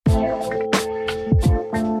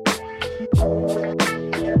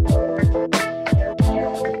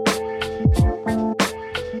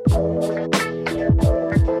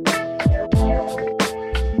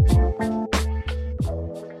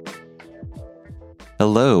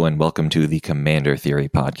Hello and welcome to the Commander Theory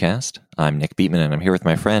podcast. I'm Nick Beatman and I'm here with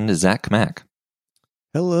my friend Zach Kmack.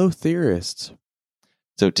 Hello, theorists.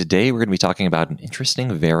 So today we're going to be talking about an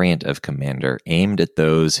interesting variant of Commander aimed at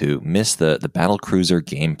those who miss the battlecruiser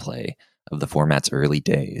gameplay of the format's early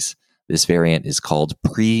days. This variant is called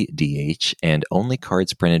Pre-DH, and only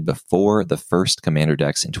cards printed before the first Commander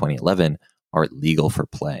decks in 2011 are legal for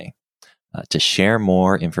play. To share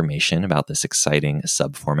more information about this exciting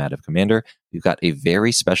sub-format of Commander, we've got a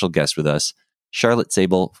very special guest with us, Charlotte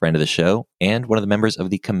Sable, friend of the show, and one of the members of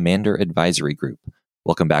the Commander Advisory Group.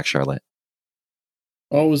 Welcome back, Charlotte.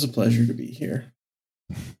 Always a pleasure to be here.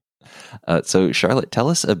 So, Charlotte, tell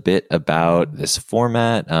us a bit about this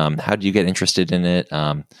format. How did you get interested in it?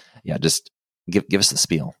 Just give us the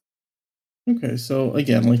spiel. Okay, so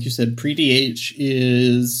again, like you said, Pre-DH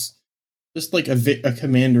is just like a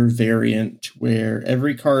Commander variant where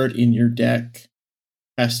every card in your deck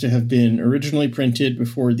has to have been originally printed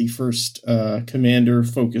before the first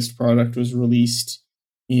Commander-focused product was released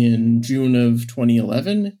in June of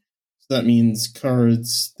 2011. So that means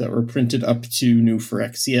cards that were printed up to New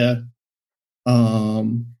Phyrexia. I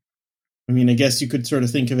guess you could sort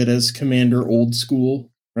of think of it as Commander old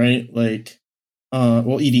school, right? Like,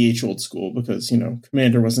 EDH old school, because,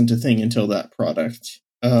 Commander wasn't a thing until that product.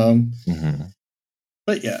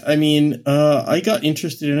 But yeah, I got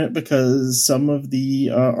interested in it because some of the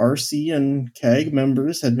RC and CAG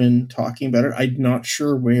members had been talking about it. I'm not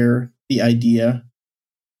sure where the idea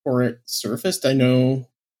for it surfaced. I know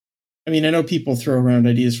people throw around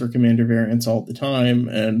ideas for Commander variants all the time,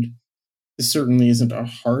 and this certainly isn't a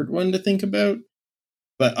hard one to think about.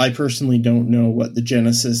 But I personally don't know what the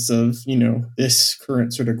genesis of, this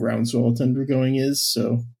current sort of groundswell it's undergoing is.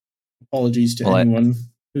 So apologies to anyone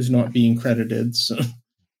who's not being credited. So,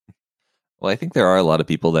 well, I think there are a lot of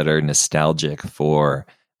people that are nostalgic for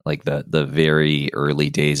like the very early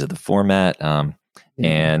days of the format,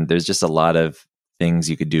 and there's just a lot of things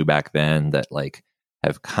you could do back then that like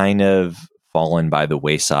have kind of fallen by the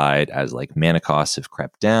wayside as like mana costs have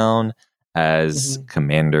crept down, as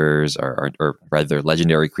commanders or rather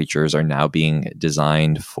legendary creatures are now being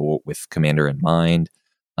designed with Commander in mind.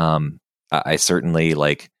 I certainly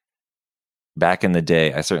back in the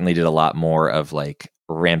day, I certainly did a lot more of like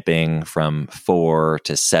ramping from 4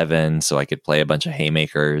 to 7 so I could play a bunch of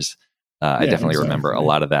haymakers. I definitely remember a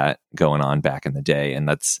lot of that going on back in the day, and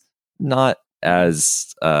that's not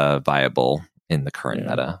as viable in the current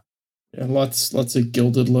meta. Yeah, lots of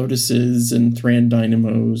Gilded Lotuses and Thran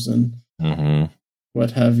Dynamos and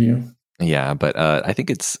what have you. Yeah, but I think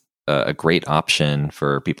it's a great option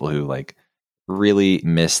for people who like really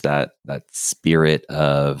miss that spirit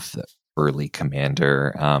of early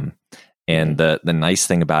Commander. And the nice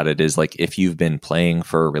thing about it is like if you've been playing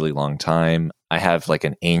for a really long time, I have like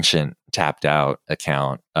an ancient tapped out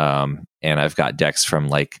account, and I've got decks from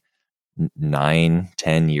like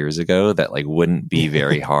 9-10 years ago that like wouldn't be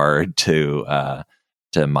very hard to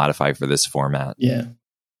modify for this format. Yeah.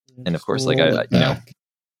 And of course,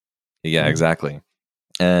 exactly.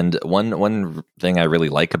 And one thing I really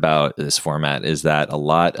like about this format is that a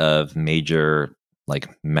lot of major like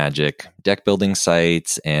Magic deck building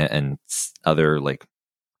sites and other like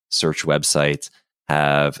search websites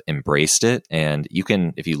have embraced it. And you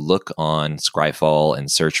can, if you look on Scryfall and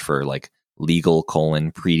search for like legal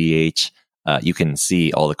Pre-DH, you can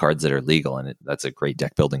see all the cards that are legal, and that's a great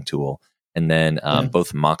deck building tool. And then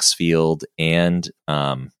both Moxfield and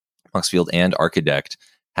Archidekt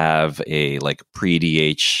have a like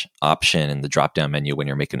Pre-DH option in the drop down menu when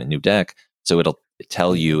you're making a new deck, so it'll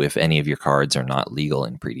tell you if any of your cards are not legal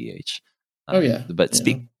in Pre-DH.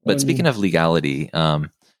 Speaking of legality,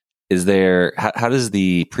 is there how does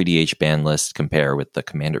the Pre-DH ban list compare with the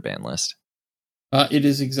Commander ban list? It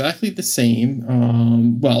is exactly the same.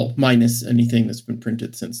 Minus anything that's been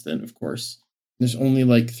printed since then, of course. There's only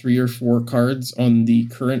like 3 or 4 cards on the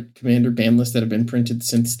current Commander ban list that have been printed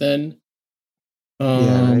since then.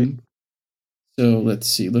 Right. So let's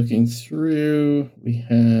see. Looking through, we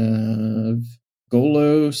have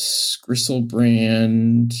Golos,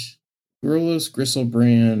 Gristlebrand,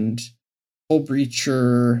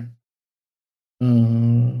 Hullbreacher,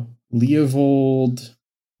 Leovold,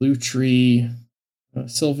 Lutri,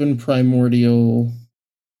 Sylvan Primordial,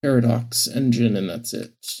 Paradox Engine, and that's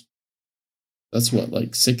it. That's what,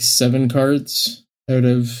 like 6-7 cards out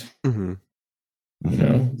of the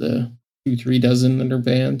 2-3 dozen that are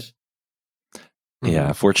banned.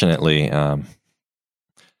 Yeah, fortunately,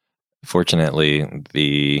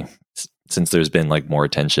 since there's been like more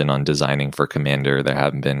attention on designing for Commander, there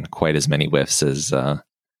haven't been quite as many whiffs as there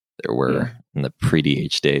were in the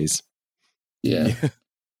Pre-DH days. Yeah.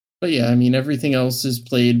 But yeah, I mean, everything else is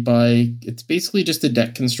played by, it's basically just a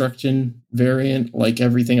deck construction variant. Like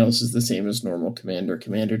everything else is the same as normal Commander.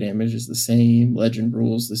 Commander damage is the same. Legend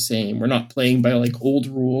rules the same. We're not playing by like old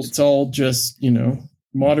rules. It's all just,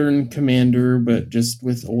 modern Commander, but just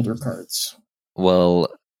with older cards.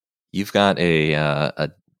 Well, you've got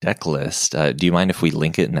a deck list. Do you mind if we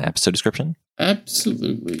link it in the episode description?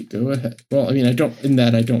 Absolutely. Go ahead. Well, I mean, I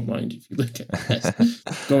don't mind if you link it. Yes.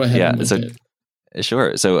 Go ahead. Yeah, and link it.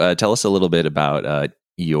 Sure. So tell us a little bit about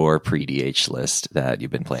your pre-DH list that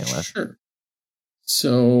you've been playing with. Sure.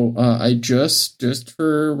 So I just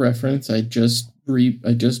for reference, I just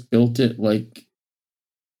built it like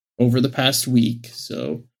over the past week.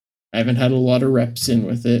 So I haven't had a lot of reps in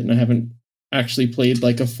with it, and I haven't actually played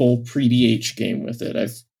like a full pre-DH game with it.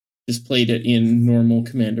 I've just played it in normal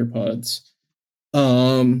Commander pods.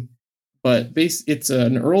 But it's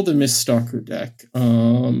an Earl the Miststalker deck.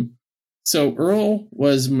 So Earl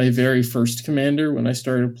was my very first commander when I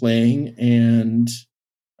started playing, and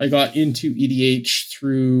I got into EDH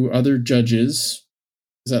through other judges,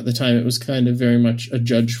 because at the time it was kind of very much a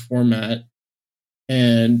judge format.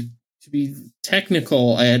 And to be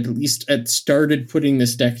technical, I had started putting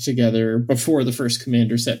this deck together before the first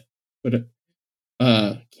commander set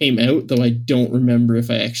came out, though I don't remember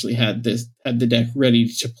if I actually had the deck ready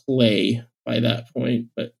to play by that point.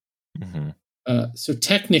 But so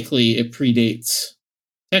technically it predates.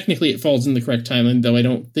 Technically it falls in the correct timeline, though I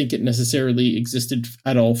don't think it necessarily existed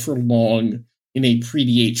at all for long in a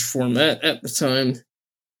pre-DH format at the time.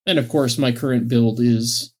 And of course, my current build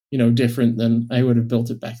is, different than I would have built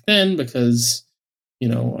it back then, because,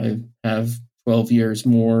 I have 12 years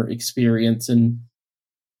more experience and,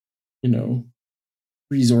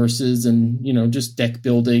 resources and, just deck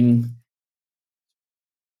building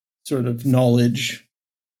sort of knowledge.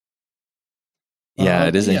 Yeah,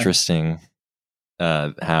 it is interesting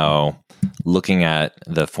how looking at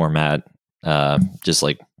the format, just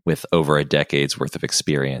like with over a decade's worth of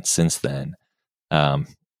experience since then,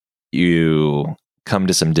 you come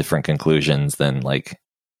to some different conclusions than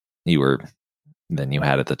you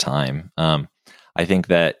had at the time. I think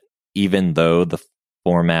that even though the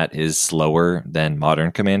format is slower than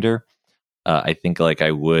Modern Commander, I think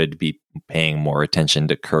I would be paying more attention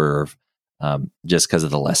to curve, just because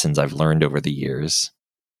of the lessons I've learned over the years.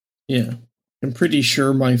 Yeah. I'm pretty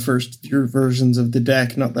sure my first few versions of the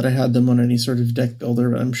deck, not that I had them on any sort of deck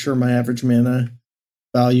builder, but I'm sure my average mana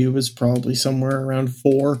value was probably somewhere around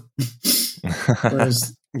 4.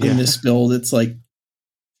 Whereas in this build, it's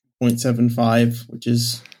 0.75, which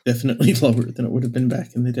is definitely lower than it would have been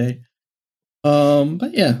back in the day.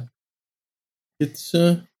 But yeah, it's,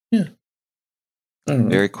 I don't know.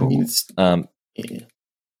 Very cool. I mean, yeah.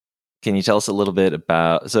 Can you tell us a little bit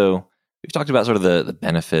about, so we've talked about sort of the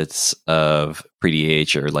benefits of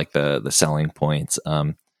pre-DH, or the selling points.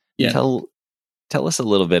 Tell us a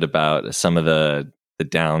little bit about some of the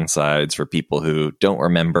downsides for people who don't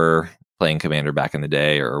remember playing Commander back in the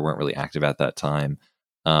day or weren't really active at that time.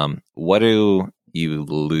 What do you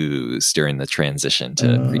lose during the transition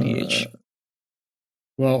to pre-DH?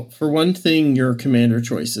 Well, for one thing, your Commander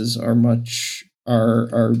choices are much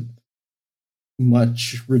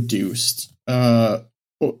reduced.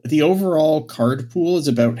 The overall card pool is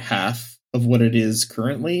about half of what it is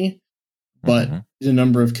currently, but the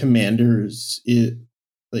number of commanders, I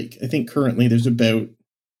think currently there's about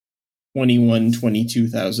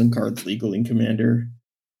 22,000 cards legal in Commander,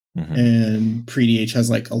 and pre-DH has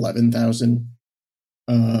 11,000.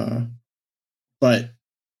 But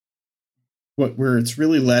where it's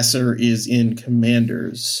really lesser is in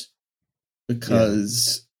Commanders,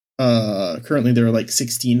 because currently there are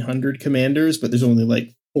 1,600 commanders, but there's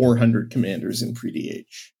only 400 commanders in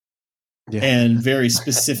pre-DH. Yeah. And very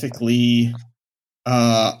specifically,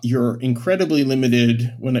 you're incredibly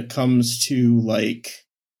limited when it comes to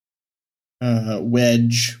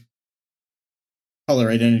wedge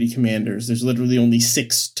color identity commanders. There's literally only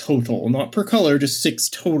 6 total, not per color, just 6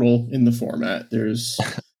 total in the format. There's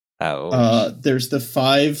there's the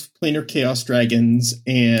 5 planar chaos dragons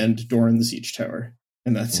and Doran the Siege Tower,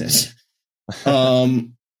 and that's it.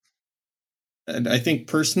 And I think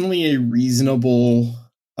personally a reasonable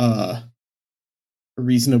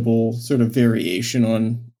sort of variation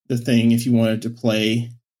on the thing, if you wanted to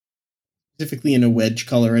play specifically in a wedge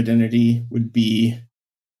color identity, would be,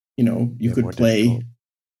 you could play difficult.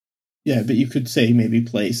 Yeah, but you could say maybe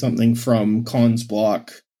play something from Khan's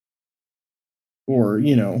block, or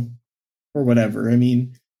or whatever.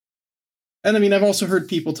 I've also heard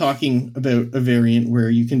people talking about a variant where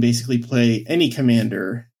you can basically play any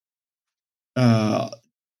commander,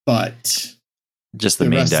 but just the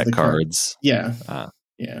main deck cards. Yeah.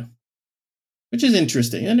 Yeah. Which is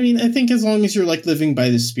interesting. And I mean, I think as long as you're like living by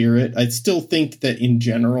the spirit, I still think that in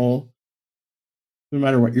general, no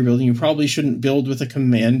matter what you're building, you probably shouldn't build with a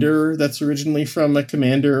commander that's originally from a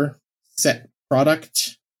commander set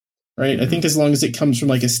product, right? I think as long as it comes from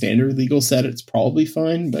like a standard legal set, it's probably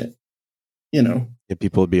fine. But yeah,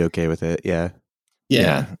 people would be okay with it. Yeah.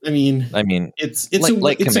 I mean, it's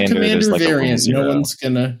a commander variant. No one's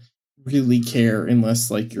gonna really care unless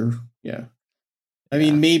like you're I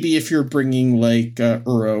mean, maybe if you're bringing like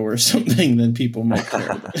Uro or something, then people might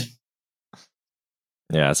care.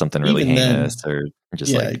 Yeah, something really heinous or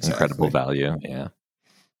just incredible value. Yeah.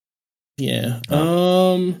 Yeah.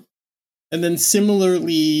 And then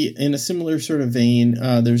similarly, in a similar sort of vein,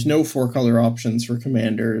 there's no 4-color options for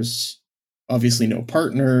commanders. Obviously, no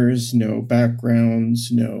partners, no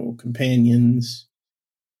backgrounds, no companions.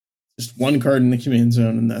 Just one card in the command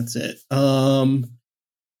zone, and that's it.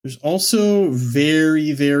 There's also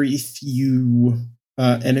very, very few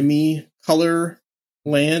enemy color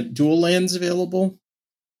dual lands available.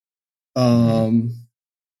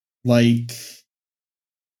 Like,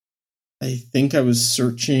 I think I was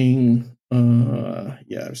searching. I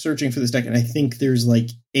was searching for this deck, and I think there's like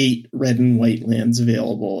 8 red and white lands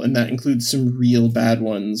available, and that includes some real bad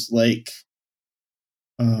ones, like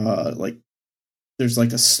there's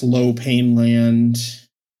like a slow pain land.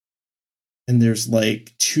 And there's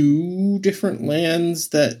like 2 different lands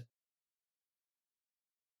that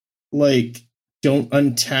like don't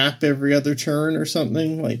untap every other turn or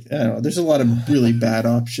something. Like, I don't know. There's a lot of really bad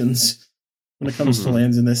options when it comes to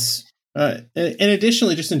lands in this. And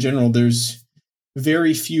additionally, just in general, there's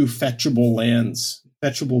very few fetchable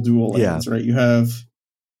dual lands, right? You have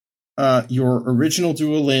your original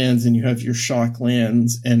dual lands and you have your shock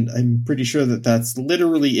lands. And I'm pretty sure that that's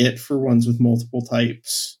literally it for ones with multiple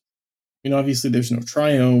types. I mean, obviously, there's no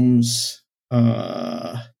triomes.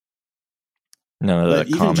 None of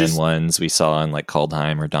the common ones we saw in like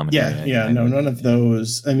Kaldheim or Dominaria. None of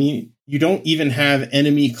those. I mean, you don't even have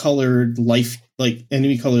enemy-colored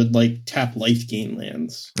tap life gain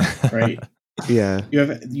lands, right? Yeah.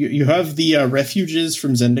 You have the refuges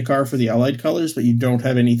from Zendikar for the allied colors, but you don't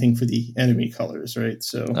have anything for the enemy colors, right?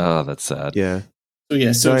 So, that's sad. Yeah.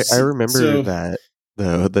 So I remember that.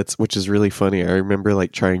 Though which is really funny. I remember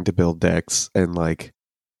like trying to build decks and like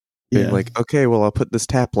being like, okay, well, I'll put this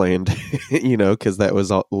tap land, because that was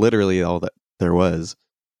literally all that there was.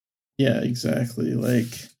 Yeah, exactly. Like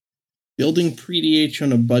building pre-DH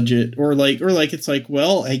on a budget, or like it's like,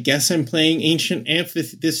 well, I guess I'm playing Ancient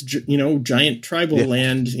this giant tribal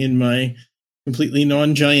land in my completely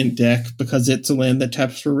non-giant deck because it's a land that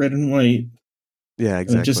taps for red and white. Yeah,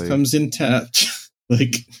 exactly. And it just comes in tapped.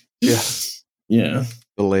 Like, yeah.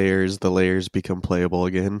 The layers become playable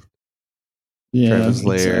again. Yeah. Travis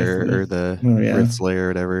Lair or the Rift's Lair or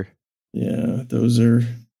whatever. Yeah, those are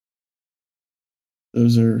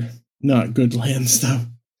not good lands though.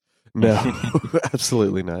 No,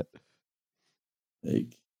 absolutely not.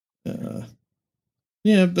 Like,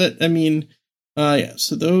 but I mean,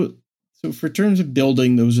 so for terms of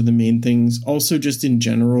building, those are the main things. Also, just in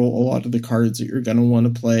general, a lot of the cards that you're going to want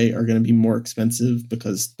to play are going to be more expensive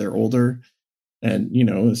because they're older. And,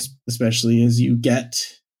 especially as you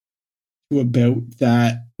get to about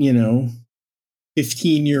that,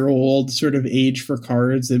 15-year-old sort of age for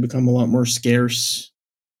cards, they become a lot more scarce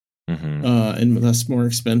and thus more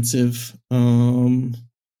expensive. The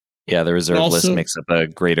reserve list makes up a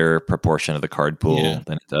greater proportion of the card pool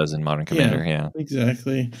than it does in Modern Commander. Yeah,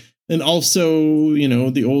 exactly. And also,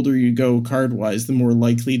 the older you go card-wise, the more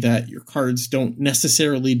likely that your cards don't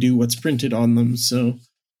necessarily do what's printed on them. So,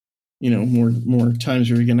 more times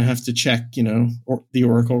where you're going to have to check, or the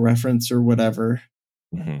Oracle reference or whatever.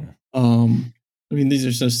 These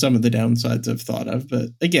are just some of the downsides I've thought of. But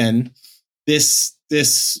again, this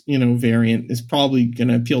variant is probably going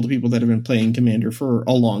to appeal to people that have been playing Commander for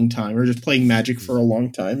a long time or just playing Magic for a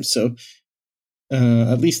long time. So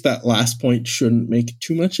at least that last point shouldn't make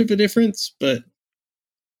too much of a difference. But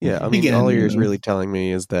yeah, I mean, all you're really telling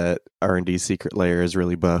me is that R&D Secret Lair is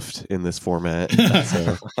really buffed in this format.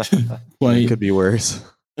 So it could be worse.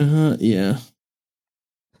 Yeah.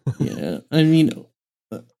 I mean,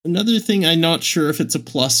 another thing, I'm not sure if it's a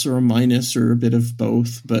plus or a minus or a bit of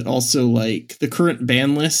both, but also like the current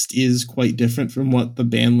ban list is quite different from what the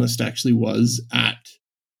ban list actually was at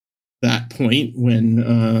that point when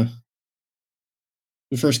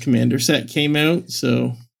the first Commander set came out.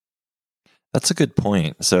 So that's a good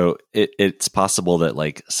point. So it's possible that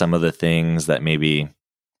like some of the things that maybe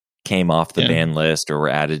came off the ban list or were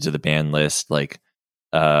added to the ban list, like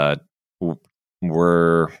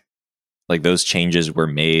were like those changes were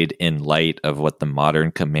made in light of what the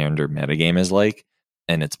modern Commander metagame is like,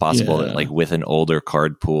 and it's possible that like with an older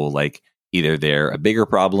card pool, like either they're a bigger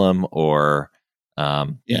problem or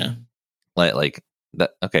like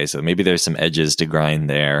that. Okay, so maybe there's some edges to grind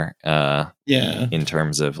there. In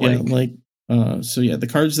terms of the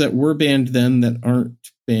cards that were banned then that aren't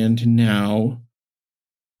banned now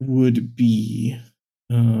would be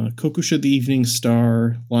Kokusha the Evening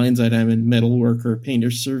Star, Lion's Eye Diamond, Metalworker,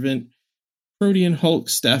 Painter's Servant, Protean Hulk,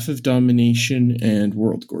 Staff of Domination, and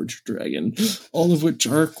World Gorge Dragon, all of which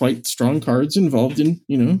are quite strong cards involved in,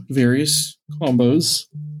 various combos.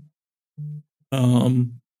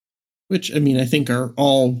 Which, I mean, I think are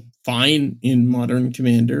all fine in Modern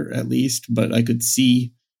Commander, at least, but I could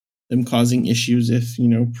see them causing issues if,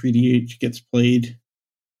 Pre-DH gets played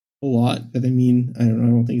a lot. But I mean, I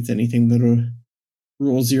don't think it's anything that a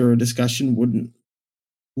Rule Zero discussion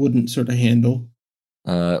wouldn't sort of handle.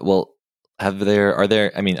 Well, I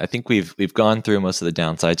mean, I think we've gone through most of the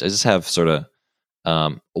downsides. I just have sort of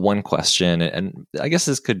one question, and I guess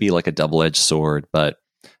this could be like a double-edged sword, but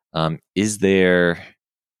is there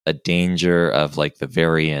a danger of like the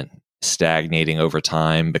variant stagnating over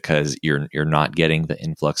time because you're not getting the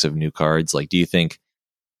influx of new cards? Like, do you think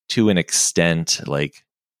to an extent like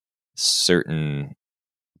certain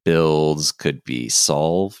builds could be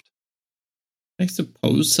solved? I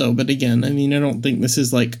suppose so, but again, I mean, I don't think this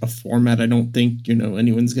is like a format. I don't think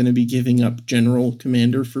anyone's going to be giving up General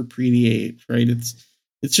Commander for Pre-DH, right? It's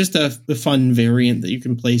just a fun variant that you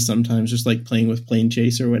can play sometimes, just like playing with Plane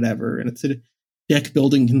Chase or whatever, and it's a deck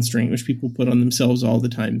building constraint which people put on themselves all the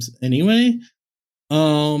times anyway.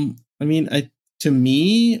 I mean, to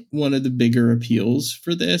me, one of the bigger appeals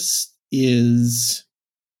for this is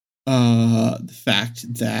the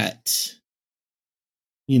fact that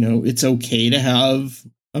it's okay to have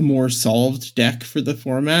a more solved deck for the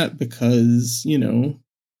format, because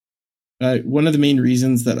one of the main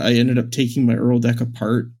reasons that I ended up taking my Earl deck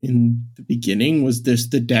apart in the beginning was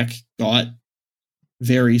the deck got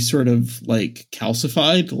very sort of like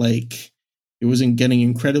calcified, like it wasn't getting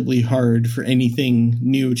incredibly hard for anything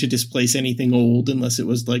new to displace anything old unless it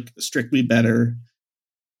was like strictly better.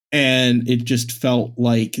 And it just felt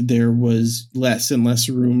like there was less and less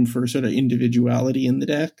room for sort of individuality in the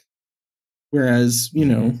deck. Whereas,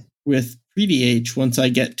 with Pre-DH, once I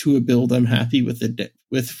get to a build I'm happy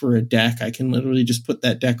with for a deck, I can literally just put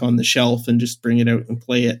that deck on the shelf and just bring it out and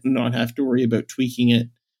play it and not have to worry about tweaking it,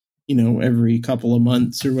 every couple of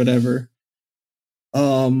months or whatever.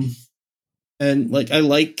 And like I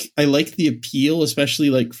like the appeal,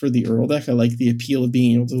 especially like for the Earl deck. I like the appeal of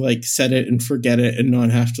being able to like set it and forget it and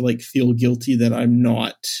not have to like feel guilty that I'm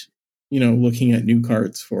not, looking at new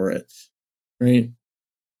cards for it. Right.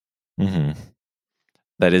 Mm-hmm.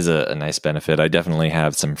 That is a nice benefit. I definitely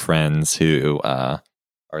have some friends who are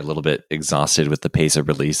a little bit exhausted with the pace of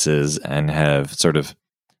releases and have sort of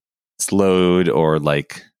slowed or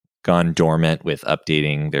like gone dormant with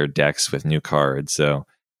updating their decks with new cards. So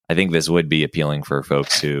I think this would be appealing for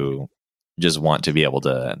folks who just want to be able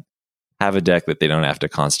to have a deck that they don't have to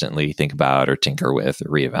constantly think about or tinker with or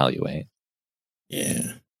reevaluate.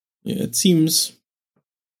 Yeah, it seems,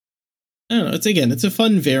 I don't know, it's a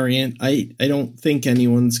fun variant. I don't think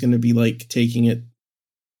anyone's going to be like taking it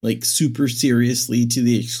like super seriously to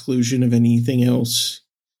the exclusion of anything else.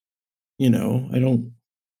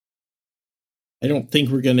 I don't think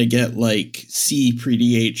we're going to get like C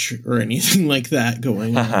Pre-DH or anything like that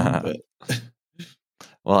going on. But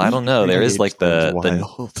well, I don't know. There is like there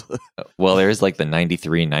is like the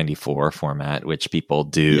 93-94 format, which people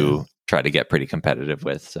do try to get pretty competitive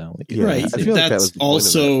with. So right. That's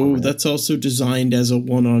also designed as a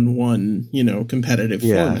one-on-one, competitive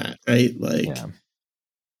format, right? Like,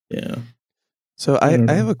 yeah. So I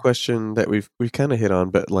have a question that we've kind of hit on,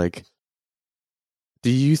 but like, do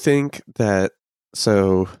you think that,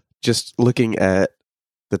 so just looking at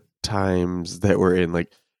the times that we're in,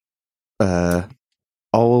 like, All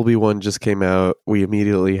Will Be One just came out. We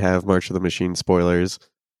immediately have March of the Machine spoilers.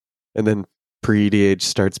 And then Pre-DH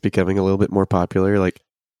starts becoming a little bit more popular. Like,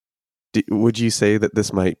 would you say that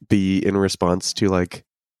this might be in response to like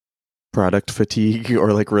product fatigue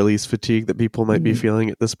or like release fatigue that people might be feeling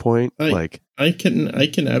at this point? I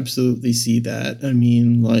can absolutely see that. I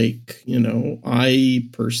mean, like, I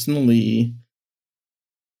personally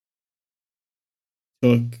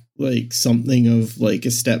took like something of like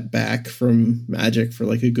a step back from Magic for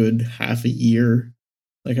like a good half a year.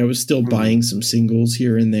 Like, I was still buying some singles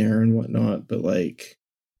here and there and whatnot, but like,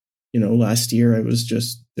 last year there was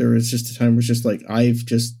just a time where it's just like, I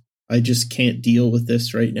just can't deal with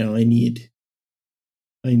this right now. I need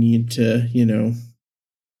to,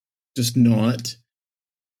 just not.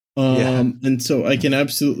 And so I can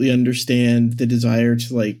absolutely understand the desire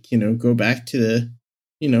to, like, go back to the,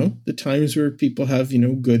 the times where people have,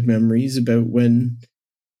 good memories about when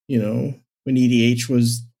EDH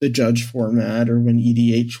was the judge format, or when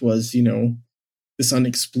EDH was, this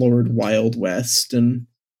unexplored Wild West, and,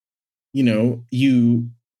 you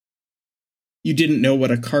didn't know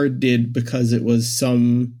what a card did because it was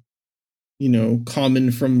some,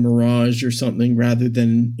 common from Mirage or something, rather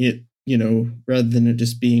than it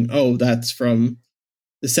just being, oh, that's from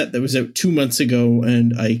the set that was out 2 months ago,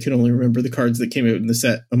 and I can only remember the cards that came out in the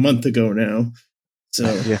set a month ago now. So,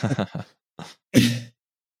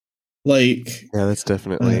 like, yeah, that's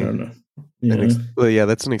definitely, I don't know.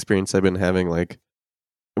 That's an experience I've been having, like,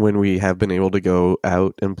 when we have been able to go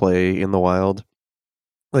out and play in the wild,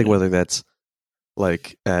 like, whether that's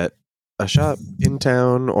like at a shop in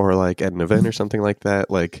town or like at an event or something like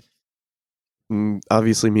that. Like,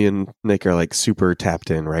 obviously me and Nick are like super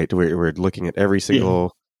tapped in, right? We're looking at every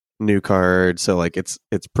single new card, so like it's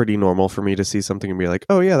pretty normal for me to see something and be like,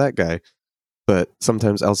 oh yeah, that guy. But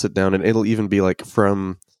sometimes I'll sit down and it'll even be like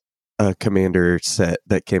from a commander set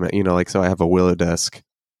that came out, like, so I have a Willow Dusk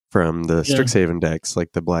from the Strixhaven decks,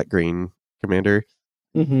 like the black green commander.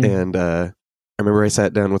 And I remember I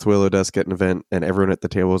sat down with Willow Dusk at an event and everyone at the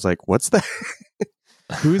table was like, what's that?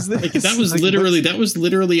 Who's this? Like, that was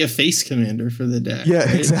literally a face commander for the deck. Yeah,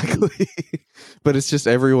 right? exactly. But it's just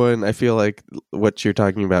everyone, I feel like what you're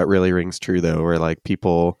talking about really rings true though, where like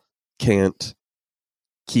people can't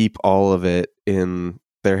keep all of it in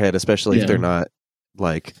their head, especially if they're not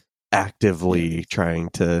like actively trying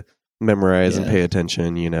to memorize and pay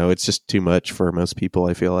attention. It's just too much for most people,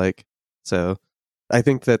 I feel like. So I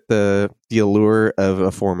think that the allure of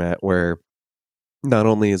a format where not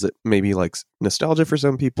only is it maybe like nostalgia for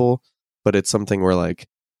some people, but it's something where, like,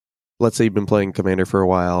 let's say you've been playing Commander for a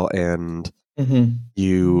while and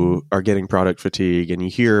you are getting product fatigue and you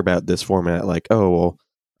hear about this format, like, oh, well,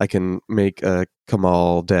 I can make a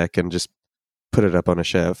Kamal deck and just put it up on a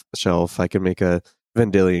shelf. I can make a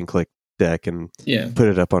Vendilion Clique deck and put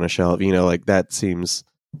it up on a shelf. Like, that seems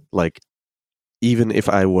like, even if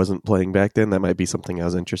I wasn't playing back then, that might be something I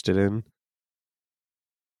was interested in.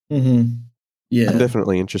 Yeah, I'm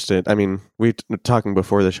definitely interested. I mean, we talking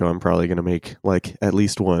before the show, I'm probably going to make like at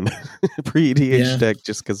least one pre-EDH deck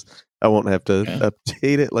just because I won't have to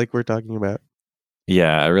update it like we're talking about.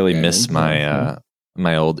 Yeah, I really miss my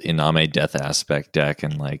my old Iname Death Aspect deck,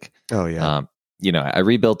 and like, I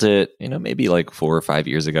rebuilt it, maybe like 4 or 5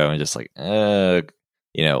 years ago, and just like, a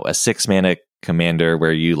 6-mana commander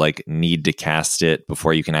where you like need to cast it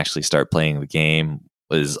before you can actually start playing the game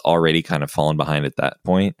was already kind of fallen behind at that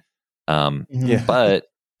point. But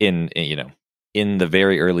in the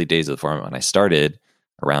very early days of the format when I started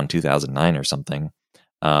around 2009 or something,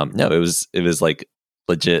 it was like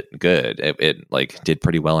legit good. It like did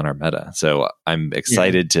pretty well in our meta. So I'm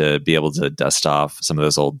excited to be able to dust off some of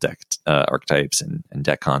those old deck archetypes and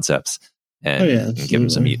deck concepts and give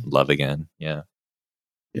them some love again. Yeah.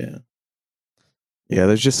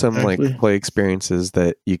 There's just some like play experiences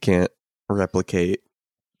that you can't replicate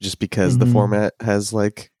just because the format has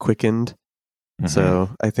like quickened. So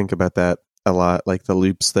I think about that a lot, like the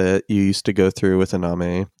loops that you used to go through with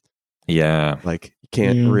Iname. Yeah. Like, you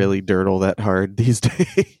can't really dirtle that hard these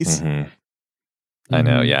days. I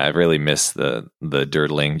know. Yeah. I really miss the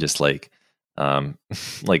dirtling, just like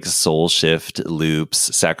soul shift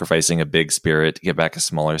loops, sacrificing a big spirit to get back a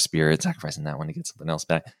smaller spirit, sacrificing that one to get something else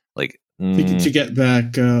back. Like, to get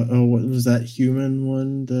back, what was that human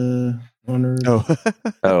one? The Honored.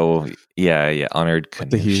 Honored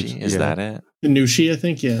Kanushi. Is that it? Kanushi, I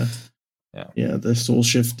think. Yeah. The soul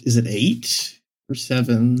shift, is it 8 or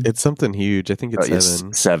 7? It's something huge. I think it's 7.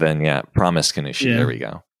 It's 7. Yeah. Promise Kanushi. Yeah. There we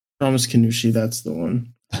go. Promise Kanushi. That's the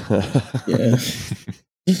one.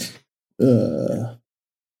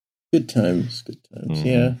 Good times.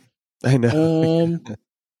 Yeah. I know.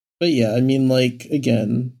 But yeah, I mean, like,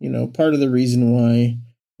 again, part of the reason why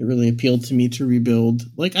it really appealed to me to rebuild,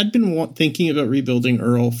 like, I'd been thinking about rebuilding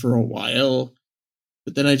Earl for a while,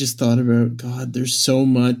 but then I just thought about, God, there's so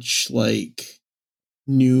much like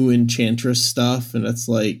new Enchantress stuff, and it's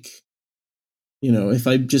like, if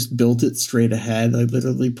I just built it straight ahead, I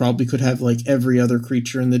literally probably could have like every other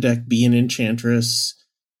creature in the deck be an Enchantress.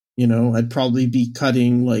 I'd probably be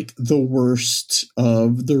cutting like the worst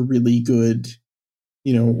of the really good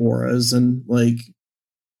auras, and like,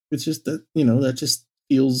 it's just that, that just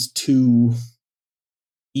feels too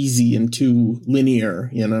easy and too linear,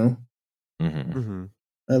 I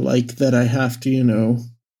like that I have to,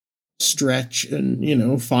 stretch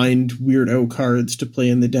and, find weirdo cards to play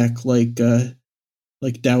in the deck, like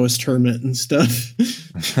like Taoist Hermit and stuff.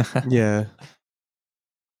 Yeah.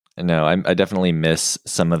 No, I definitely miss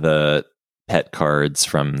some of the pet cards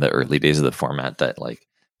from the early days of the format that like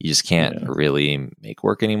you just can't really make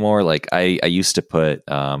work anymore. Like I used to put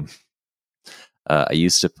oh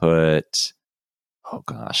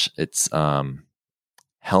gosh, it's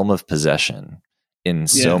Helm of Possession in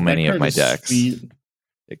so many of my decks. Sweet.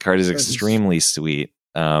 The card is extremely sweet,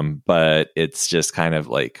 but it's just kind of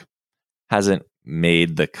like hasn't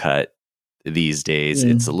made the cut these days.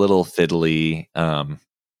 It's a little fiddly,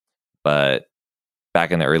 but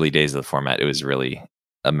back in the early days of the format, it was really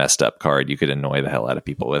a messed up card. You could annoy the hell out of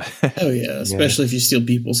people with it. Oh yeah, especially if you steal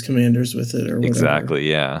people's commanders with it or whatever. Exactly,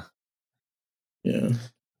 yeah. Yeah.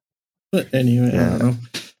 But anyway, I don't know.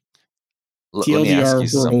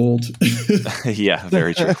 TLDR, we're old. Yeah,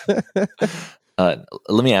 very true.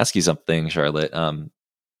 Let me ask you something, Charlotte.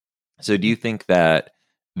 So do you think that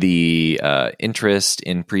the interest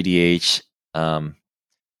in pre-DH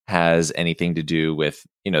has anything to do with,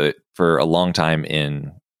 for a long time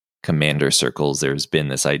in commander circles, there's been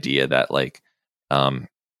this idea that like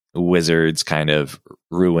Wizards kind of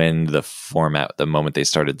ruined the format the moment they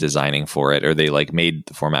started designing for it, or they like made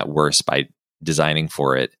the format worse by designing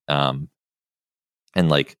for it, and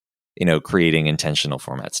like, creating intentional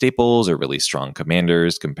format staples or really strong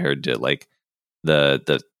commanders compared to like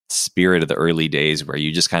the spirit of the early days where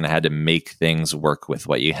you just kind of had to make things work with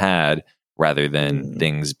what you had rather than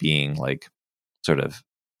things being like sort of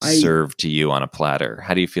served to you on a platter.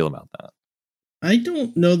 How do you feel about that? I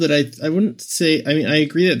don't know that I wouldn't say, I mean, I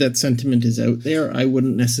agree that sentiment is out there. I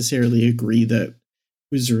wouldn't necessarily agree that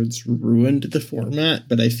Wizards ruined the format,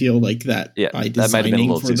 but I feel like that by designing that might have been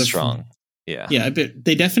a little too the strong. Yeah, but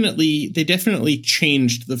they definitely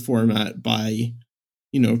changed the format by,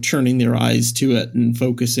 turning their eyes to it and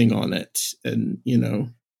focusing on it and,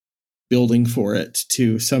 building for it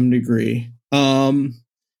to some degree.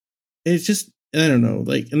 It's just, I don't know,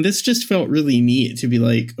 like, and this just felt really neat to be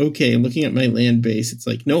like, okay, looking at my land base, it's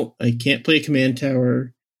like, nope, I can't play Command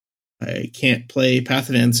Tower. I can't play Path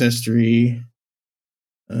of Ancestry.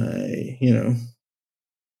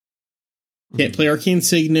 Can't play Arcane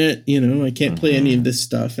Signet, I can't play any of this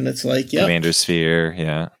stuff. And it's like, yeah. Commander Sphere,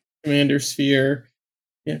 yeah. Commander Sphere.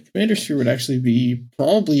 Yeah, Commander Sphere would actually be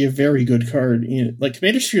probably a very good card. Like,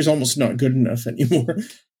 Commander Sphere is almost not good enough anymore.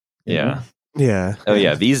 Yeah. Yeah. Oh,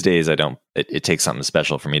 yeah. These days, I don't. It takes something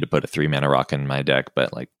special for me to put a 3-mana rock in my deck,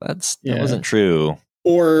 but like that wasn't true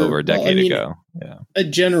over a decade ago. Yeah. A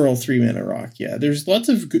general 3-mana rock, yeah. There's lots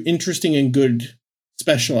of interesting and good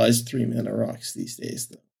specialized 3-mana rocks these days,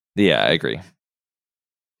 though. Yeah, I agree.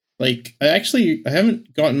 Like, I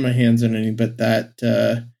haven't gotten my hands on any, but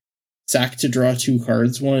that sack to draw 2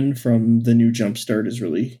 cards one from the new Jumpstart is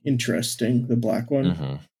really interesting. The black one.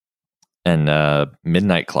 Mm-hmm. And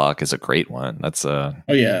Midnight Clock is a great one. That's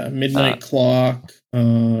Midnight Clock,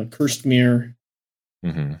 Cursed Mirror,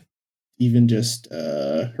 even just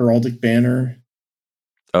Heraldic Banner.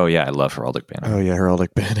 Oh yeah, I love Heraldic Banner. Oh yeah,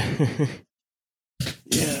 Heraldic Banner.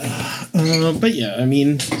 Yeah, but yeah,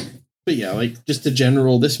 like just the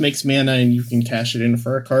general. This makes mana, and you can cash it in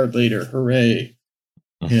for a card later. Hooray!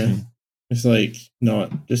 Yeah, it's like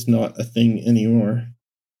not a thing anymore,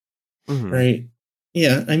 right?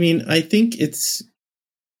 Yeah, I mean, I think it's.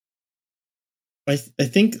 I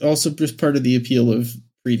think also just part of the appeal of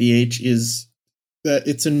pre-DH is that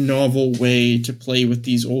it's a novel way to play with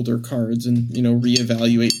these older cards and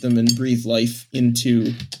reevaluate them and breathe life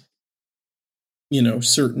into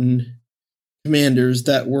certain commanders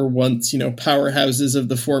that were once powerhouses of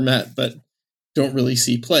the format but don't really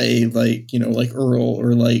see play, like like Earl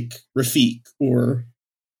or like Rafiq or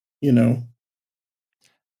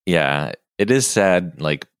Yeah, it is sad,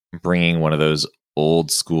 like bringing one of those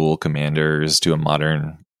old school commanders to a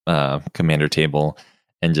modern commander table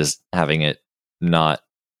and just having it not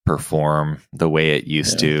perform the way it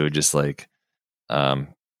used to. Just like,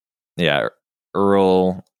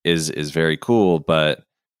 Earl is very cool, but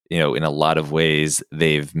in a lot of ways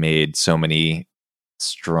they've made so many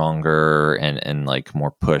stronger and like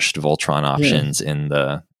more pushed Voltron options in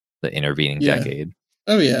the intervening decade.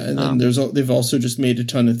 Oh yeah, and then they've also just made a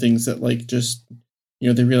ton of things that like just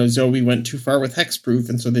they realized, we went too far with hexproof,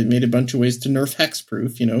 and so they made a bunch of ways to nerf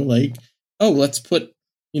hexproof. Like, let's put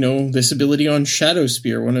this ability on Shadow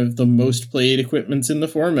Spear, one of the most played equipments in the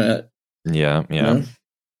format. Yeah.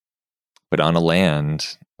 But on a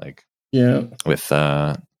land, like with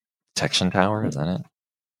Detection Tower, is that it?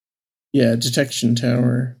 Yeah, Detection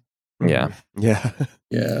Tower. Yeah.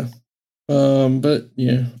 But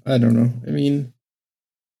yeah, I don't know.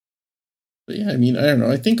 I don't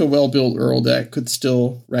know. I think a well-built Earl deck could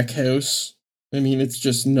still wreck house. I mean, it's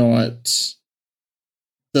just not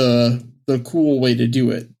the cool way to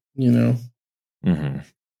do it, you know. Mm-hmm.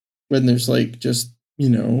 When there's like just, you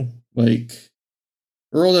know, like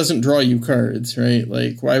Earl doesn't draw you cards, right?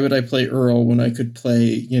 Like, why would I play Earl when I could play,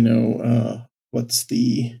 you know, what's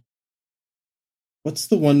the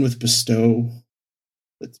one with Bestow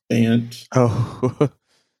that's banned? Oh,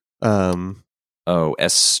 Oh,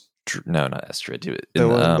 no, not Estra. Do it. the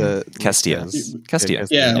one Kestia. Kestia.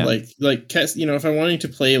 Yeah, like you know, if I'm wanting to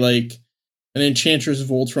play like an Enchantress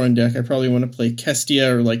Voltron deck, I probably want to play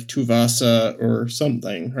Kestia or like Tuvasa or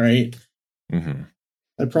something, right? Mm-hmm.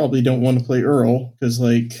 I probably don't want to play Earl because,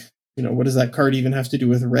 like, you know, what does that card even have to do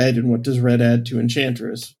with red, and what does red add to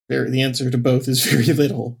Enchantress? The answer to both is very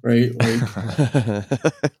little, right? Like,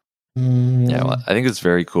 yeah, well, I think it's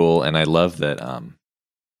very cool, and I love that.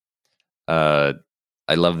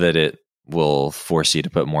 I love that it will force you to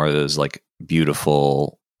put more of those like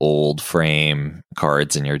beautiful old frame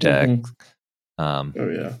cards in your deck. Oh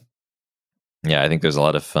yeah, yeah. I think there's a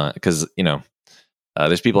lot of fun because you know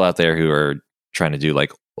there's people out there who are trying to do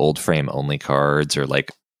like old frame only cards or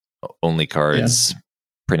like only cards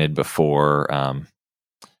printed before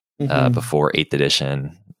before 8th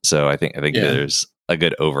edition. So I think there's a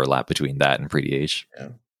good overlap between that and pre-DH. Yeah,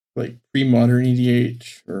 like pre-modern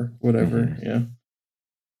EDH or whatever. Yeah,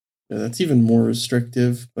 that's even more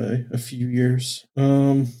restrictive by a few years.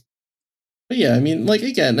 But yeah, I mean, like,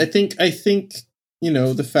 again, I think you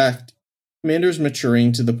know, the fact Commander's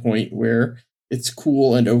maturing to the point where it's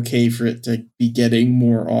cool and okay for it to be getting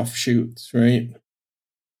more offshoots, right?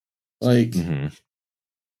 Like,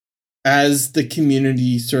 as the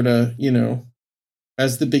community sort of, you know,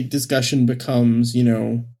 as the big discussion becomes, you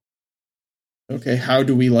know, okay, how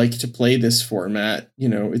do we like to play this format? You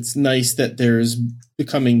know, it's nice that there's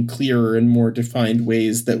becoming clearer and more defined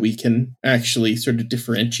ways that we can actually sort of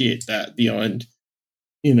differentiate that beyond,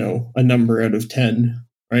 you know, a number out of 10,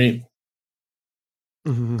 right?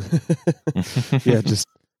 Yeah,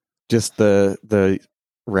 just the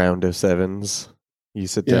round of sevens. You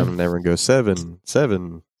sit down and everyone goes 7,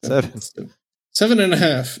 7, 7.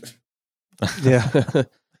 7.5. Yeah.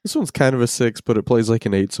 This one's kind of a 6, but it plays like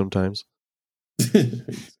an 8 sometimes.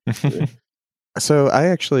 So I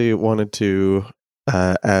actually wanted to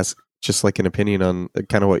ask just like an opinion on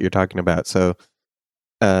kind of what you're talking about. So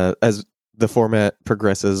as the format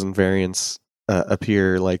progresses and variants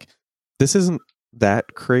appear, like, this isn't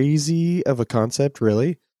that crazy of a concept,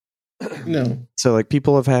 really. No. So like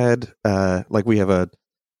people have had like we have a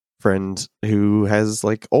friend who has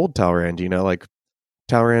like old Talrand, you know, like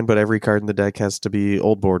Talrand, but every card in the deck has to be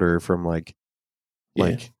old border from like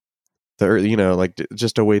the, you know, like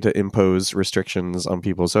just a way to impose restrictions on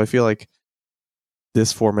people. So I feel like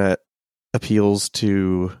this format appeals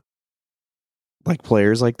to like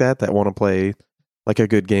players like that want to play like a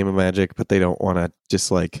good game of Magic, but they don't want to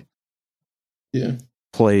just like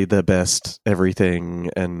play the best everything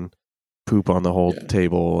and poop on the whole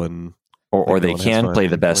table, and or they can play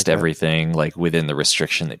the best everything like within the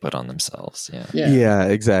restriction they put on themselves. Yeah,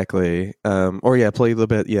 exactly. Play the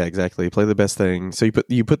best. Yeah, exactly. Play the best thing. So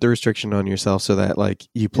you put the restriction on yourself so that like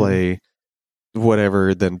you play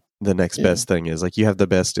whatever the next best thing is. Like you have the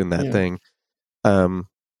best in that thing.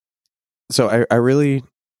 So I really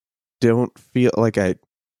don't feel like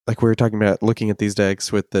we were talking about looking at these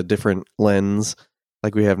decks with the different lens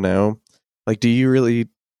like we have now. Like, do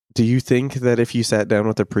you think that if you sat down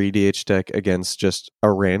with a pre-DH deck against just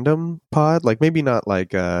a random pod, like maybe not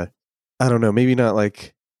like I don't know, maybe not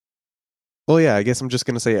like, well, yeah, I guess I'm just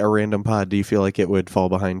going to say a random pod, do you feel like it would fall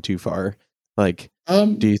behind too far? Like,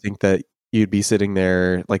 do you think that you'd be sitting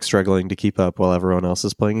there like struggling to keep up while everyone else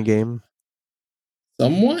is playing a game?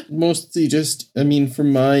 Somewhat, mostly just, I mean,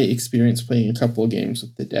 from my experience playing a couple of games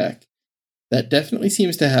with the deck, that definitely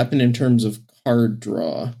seems to happen in terms of card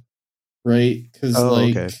draw, right? Because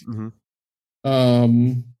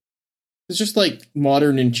it's just like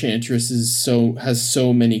modern Enchantress has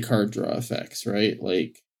so many card draw effects, right?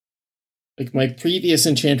 Like my previous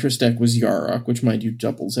Enchantress deck was Yarok, which mind you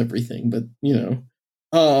doubles everything, but you know,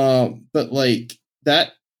 but like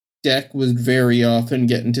that deck would very often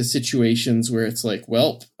get into situations where it's like,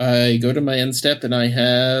 well, I go to my end step and I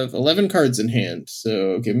have 11 cards in hand,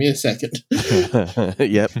 so give me a second.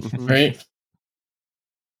 Yep. Right.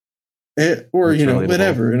 Or you know,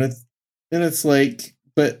 whatever, and it's like,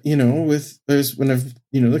 but you know, when I've,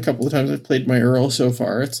 you know, the couple of times I've played my Earl so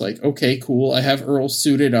far, it's like, okay, cool, I have Earl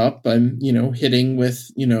suited up, I'm, you know, hitting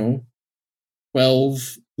with, you know,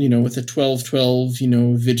 12, you know, with a 12/12, you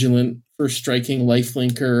know, vigilant first striking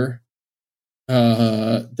lifelinker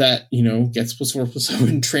that, you know, gets +4/+0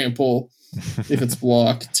 and trample if it's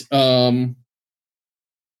blocked.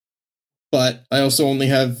 but I also only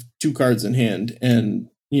have 2 cards in hand, and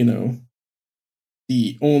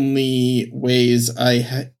the only ways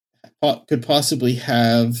I could possibly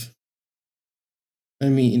have, I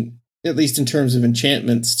mean, at least in terms of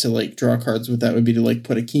enchantments, to like draw cards with that would be to like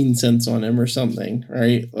put a Keen Sense on him or something,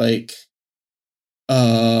 right? Like,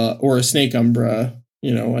 or a Snake Umbra.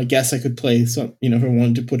 I guess I could play some, if I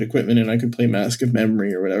wanted to put equipment in, I could play Mask of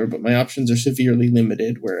Memory or whatever, but my options are severely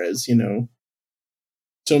limited, whereas,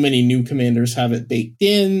 so many new commanders have it baked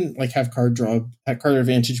in, like have card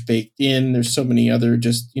advantage baked in. There's so many other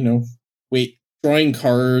just, drawing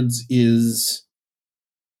cards is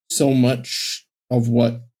so much of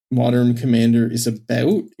what modern Commander is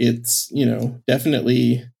about. It's,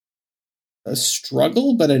 definitely a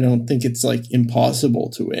struggle, but I don't think it's like impossible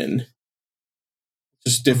to win.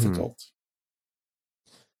 Just difficult.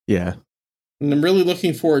 Yeah. And I'm really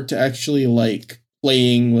looking forward to actually like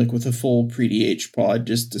playing like with a full pre-DH pod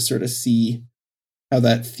just to sort of see how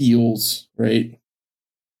that feels, right?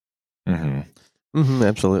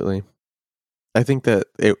 Absolutely. I think that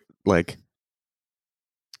it like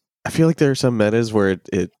I feel like there are some metas where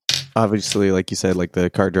it obviously, like you said, like the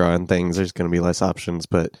card draw and things, there's going to be less options,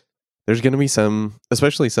 but there's going to be some,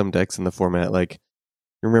 especially some decks in the format. Like,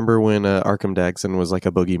 remember when Arkham Daxon was like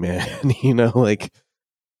a boogeyman, like,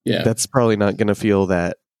 yeah, that's probably not going to feel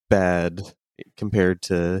that bad compared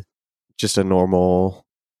to just a normal,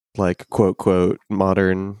 like, quote,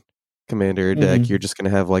 modern Commander deck. You're just going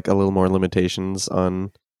to have like a little more limitations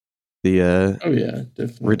on the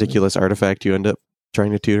definitely ridiculous artifact you end up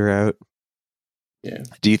trying to tutor out. Yeah.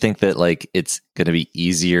 Do you think that like it's going to be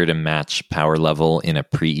easier to match power level in a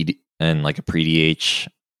pre-DH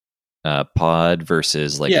pod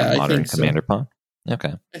versus like a modern Commander pod?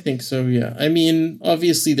 Okay. I think so, yeah. I mean,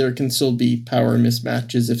 obviously there can still be power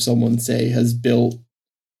mismatches if someone, say, has built,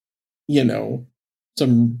 built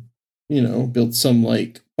some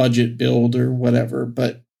like budget build or whatever,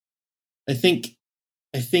 but I think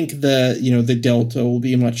the delta will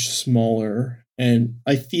be much smaller, and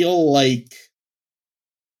I feel like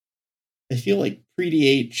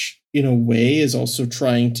pre-DH in a way is also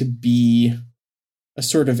trying to be a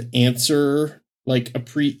sort of answer, like a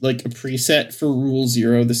preset for Rule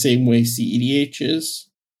 0, the same way CEDH is,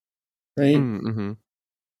 right? Mm-hmm.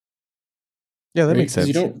 Yeah, that makes sense.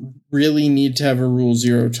 You don't really need to have a Rule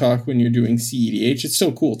 0 talk when you're doing CEDH. It's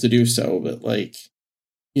still cool to do so, but like,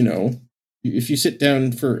 if you sit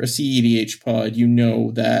down for a CEDH pod,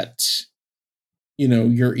 that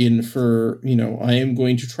you're in for, I am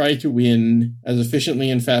going to try to win as efficiently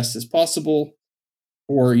and fast as possible,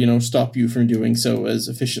 or, stop you from doing so as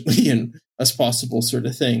efficiently and as possible, sort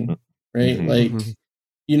of thing, right? Like,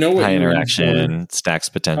 what high interaction, stacks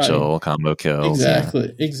potential, combo kills.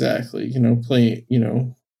 Exactly. Play,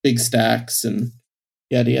 big stacks and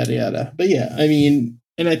yada, yada, yada. But yeah, I mean,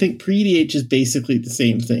 and I think pre-DH is basically the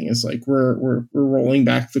same thing. It's like we're rolling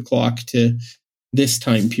back the clock to this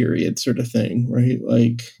time period, sort of thing, right?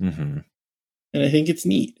 Like, and I think it's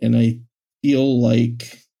neat, and I feel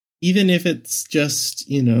like even if it's just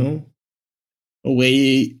a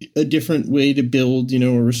different way to build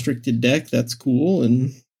a restricted deck, that's cool.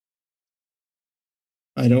 And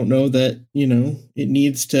I don't know that it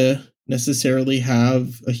needs to necessarily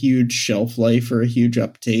have a huge shelf life or a huge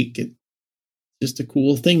uptake. It's just a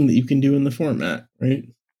cool thing that you can do in the format, right?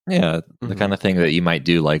 Yeah, the kind of thing that you might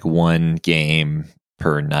do like one game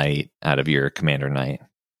per night out of your Commander night.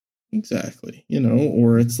 Exactly.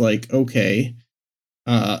 Or it's like, okay,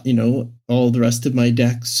 all the rest of my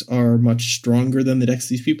decks are much stronger than the decks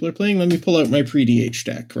these people are playing. Let me pull out my pre-DH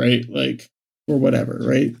deck, right? Like, or whatever,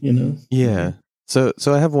 right? Yeah. So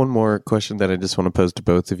I have one more question that I just want to pose to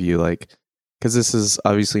both of you, like, because this is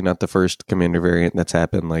obviously not the first Commander variant that's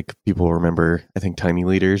happened. Like, people remember, I think, Tiny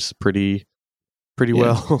Leaders pretty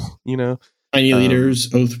well, Tiny Leaders,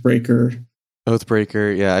 Oathbreaker.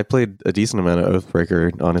 Yeah, I played a decent amount of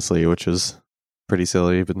Oathbreaker, honestly, which was pretty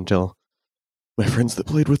silly, but until my friends that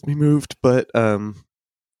played with me moved. But kind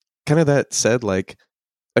of that said, like,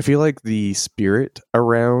 I feel like the spirit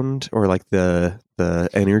around, or like the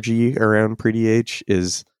energy around pre-DH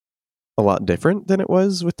is a lot different than it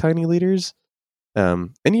was with Tiny Leaders,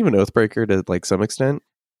 and even Oathbreaker to like some extent.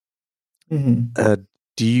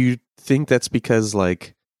 Do you think that's because,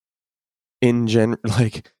 like, in general,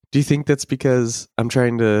 like, do you think that's because, I'm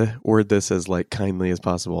trying to word this as like kindly as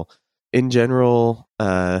possible, in general,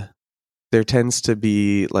 there tends to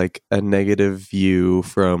be like a negative view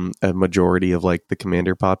from a majority of like the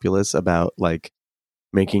Commander populace about like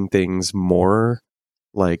making things more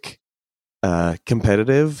like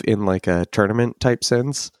competitive in like a tournament type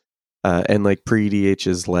sense, and like pre-DH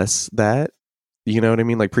is less that. you know what I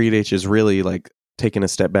mean? Like pre-EDH is really like taking a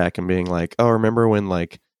step back and being like, oh, remember when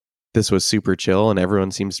like this was super chill and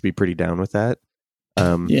everyone seems to be pretty down with that.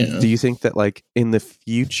 Do you think that like in the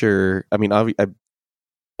future, I mean,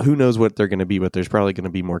 who knows what they're going to be, but there's probably going to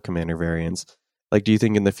be more commander variants. Like, do you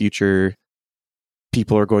think in the future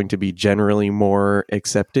people are going to be generally more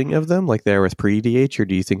accepting of them like they are with pre-EDH, or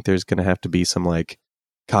do you think there's going to have to be some like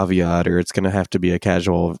caveat, or it's going to have to be a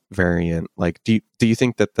casual variant? Like, do you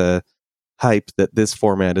think that the hype that this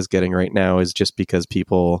format is getting right now is just because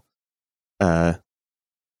people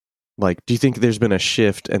like, do you think there's been a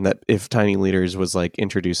shift, and that if Tiny Leaders was like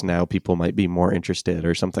introduced now, people might be more interested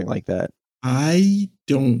or something like that? I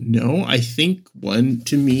don't know. I think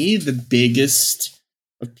to me, the biggest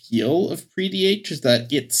appeal of pre-DH is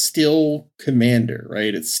that it's still Commander,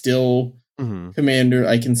 right? It's still Commander.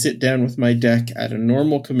 I can sit down with my deck at a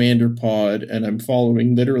normal Commander pod, and I'm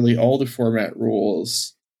following literally all the format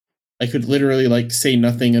rules. I could literally like say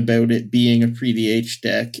nothing about it being a pre-DH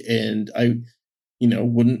deck, and I,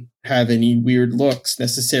 wouldn't have any weird looks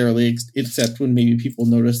necessarily, except when maybe people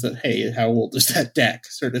notice that, hey, how old is that deck,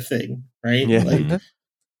 sort of thing, right? Yeah. Like,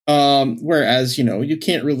 whereas, you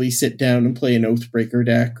can't really sit down and play an Oathbreaker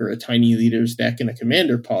deck or a Tiny Leaders deck in a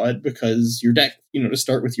Commander pod because your deck, to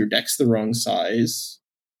start with, your deck's the wrong size.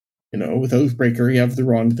 With Oathbreaker, you have the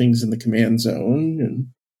wrong things in the command zone and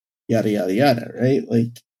yada, yada, yada, right?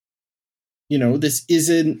 Like,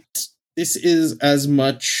 this is as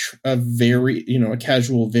much a a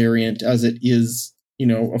casual variant as it is,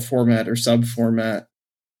 a format or sub-format,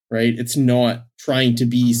 right? It's not trying to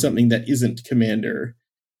be something that isn't Commander,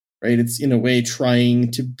 right? It's in a way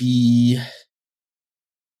trying to be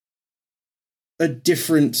a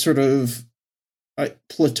different sort of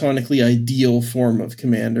platonically ideal form of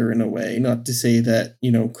Commander in a way. Not to say that,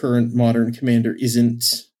 current modern Commander isn't,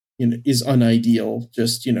 is unideal,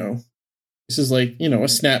 just, this is like, a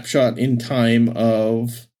snapshot in time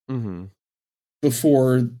of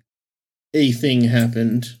before a thing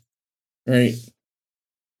happened, right?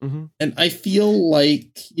 And I feel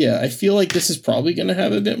like this is probably going to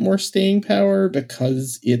have a bit more staying power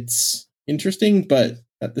because it's interesting, but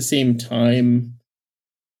at the same time,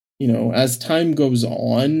 as time goes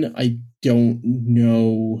on, I don't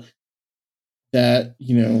know that,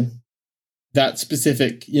 that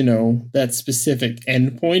specific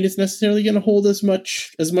endpoint is necessarily going to hold as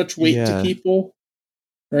much weight to people,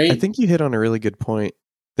 right? I think you hit on a really good point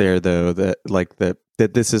there, though, that like that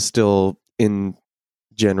this is still in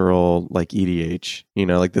general like EDH,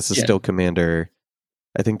 like this is still Commander.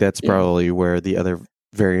 I think that's probably where the other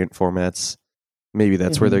variant formats, maybe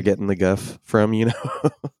that's where they're getting the guff from,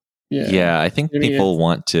 I think people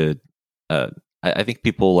want to I think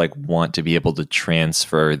people like want to be able to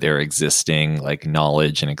transfer their existing like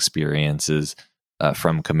knowledge and experiences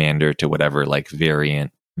from Commander to whatever like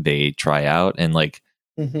variant they try out. And like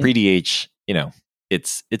pre-DH,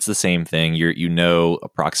 it's the same thing. You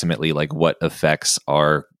approximately like what effects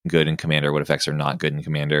are good in Commander, what effects are not good in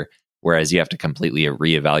Commander. Whereas you have to completely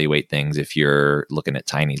reevaluate things if you're looking at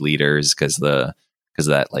Tiny Leaders because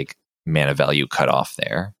that like mana value cut off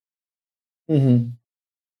there.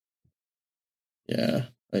 Yeah,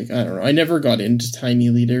 like, I don't know. I never got into Tiny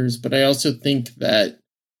Leaders, but I also think that,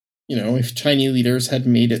 if Tiny Leaders had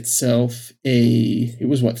made itself it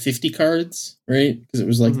was 50 cards, right? Because it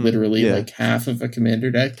was like literally like half of a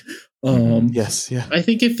Commander deck. Yes, yeah. I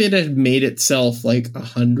think if it had made itself like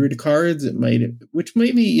 100 cards, it might have, which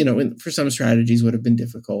maybe, for some strategies would have been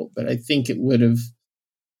difficult, but I think it would have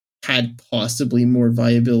had possibly more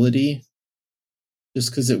viability just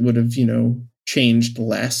because it would have, changed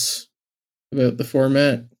less about the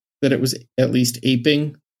format that it was at least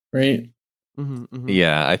aping, right?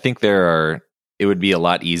 Yeah, I think it would be a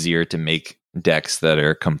lot easier to make decks that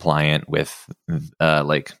are compliant with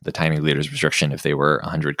like the Tiny Leaders restriction if they were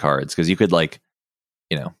 100 cards, because you could like,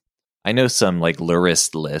 I know some like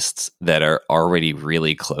Lurist lists that are already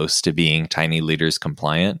really close to being Tiny Leaders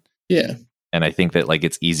compliant. Yeah. And I think that like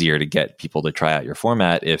it's easier to get people to try out your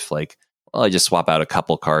format if like, well, I just swap out a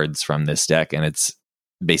couple cards from this deck and it's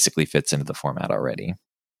basically fits into the format already.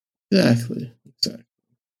 Exactly.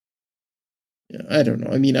 Yeah, I don't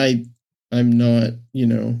know. I mean, I'm not,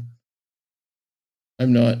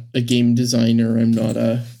 I'm not a game designer. I'm not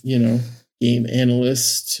a, game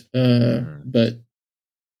analyst. But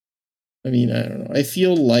I mean, I don't know. I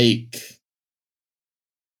feel like,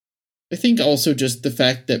 I think also just the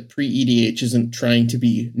fact that pre-EDH isn't trying to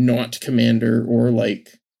be not Commander or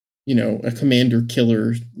like, a Commander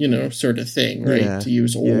killer, sort of thing, right? Yeah. To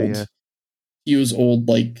use old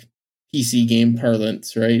like PC game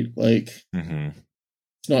parlance, right? Like,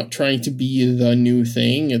 It's not trying to be the new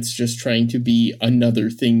thing. It's just trying to be another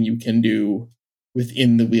thing you can do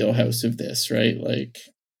within the wheelhouse of this, right? Like,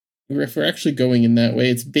 if we're actually going in that way,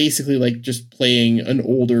 it's basically like just playing an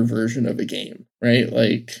older version of a game, right?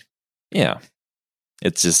 Like, yeah,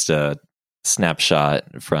 it's just a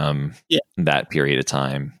snapshot from that period of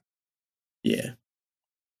time. Yeah,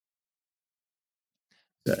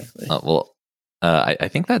 exactly. I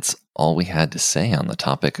think that's all we had to say on the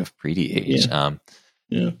topic of pre-DH.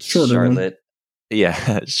 Shorter Charlotte. one.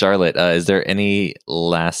 Yeah, Charlotte. Is there any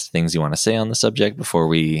last things you want to say on the subject before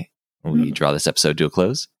we draw this episode to a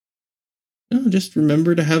close? No, just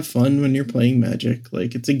remember to have fun when you're playing Magic.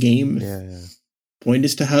 Like, it's a game. Yeah. Point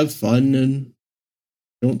is to have fun and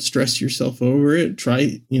don't stress yourself over it.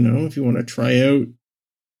 Try, if you want to try out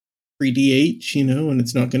pre-DH, and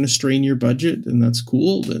it's not going to strain your budget, then that's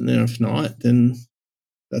cool. And if not, then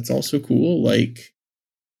that's also cool. Like,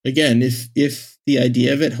 again, if the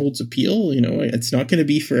idea of it holds appeal, it's not going to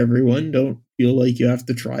be for everyone. Don't feel like you have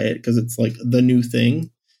to try it because it's like the new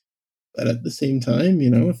thing. But at the same time,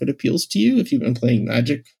 if it appeals to you, if you've been playing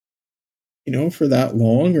Magic, for that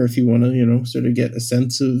long, or if you want to, sort of get a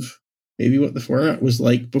sense of maybe what the format was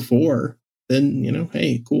like before, then,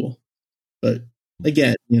 hey, cool. But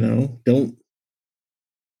again, don't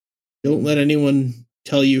let anyone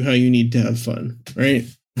tell you how you need to have fun, right?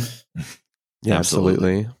 Yeah,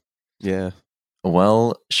 absolutely. Yeah.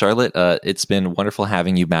 Well, Charlotte, it's been wonderful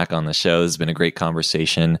having you back on the show. It's been a great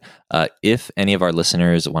conversation. If any of our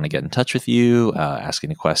listeners want to get in touch with you, ask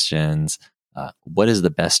any questions, what is the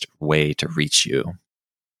best way to reach you?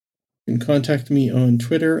 You can contact me on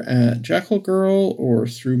Twitter at JackalGirl or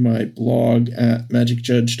through my blog at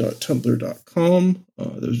magicjudge.tumblr.com.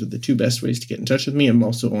 Those are the two best ways to get in touch with me. I'm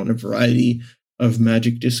also on a variety of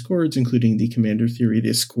Magic Discords, including the Commander Theory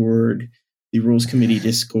Discord, the Rules Committee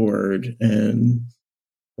Discord, and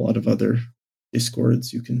a lot of other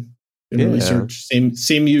Discords. You can really search same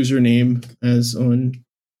username as on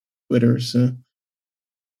Twitter. So,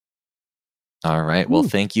 all right. Well,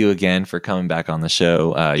 thank you again for coming back on the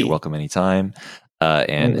show. You're welcome anytime.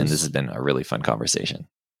 And this has been a really fun conversation.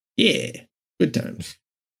 Yeah, good times.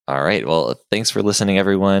 All right. Well, thanks for listening,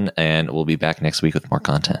 everyone, and we'll be back next week with more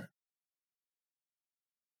content.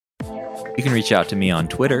 You can reach out to me on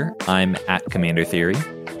Twitter. I'm at Commander Theory.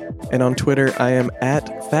 And on Twitter, I am at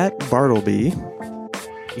Fat Bartleby.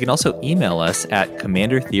 You can also email us at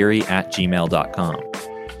commandertheory@gmail.com.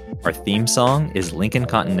 Our theme song is Lincoln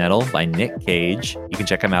Continental by Nick Cage. You can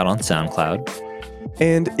check him out on SoundCloud.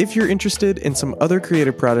 And if you're interested in some other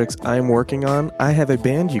creative projects I'm working on, I have a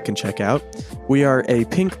band you can check out. We are a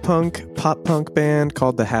pink punk, pop punk band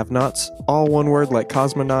called The Have-Nots, all one word like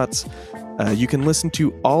cosmonauts. You can listen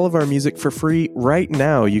to all of our music for free right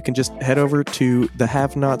now. You can just head over to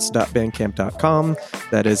thehavenots.bandcamp.com.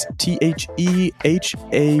 That is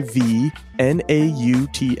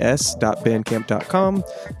TheHehavNauts.bandcamp.com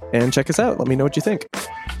and check us out. Let me know what you think.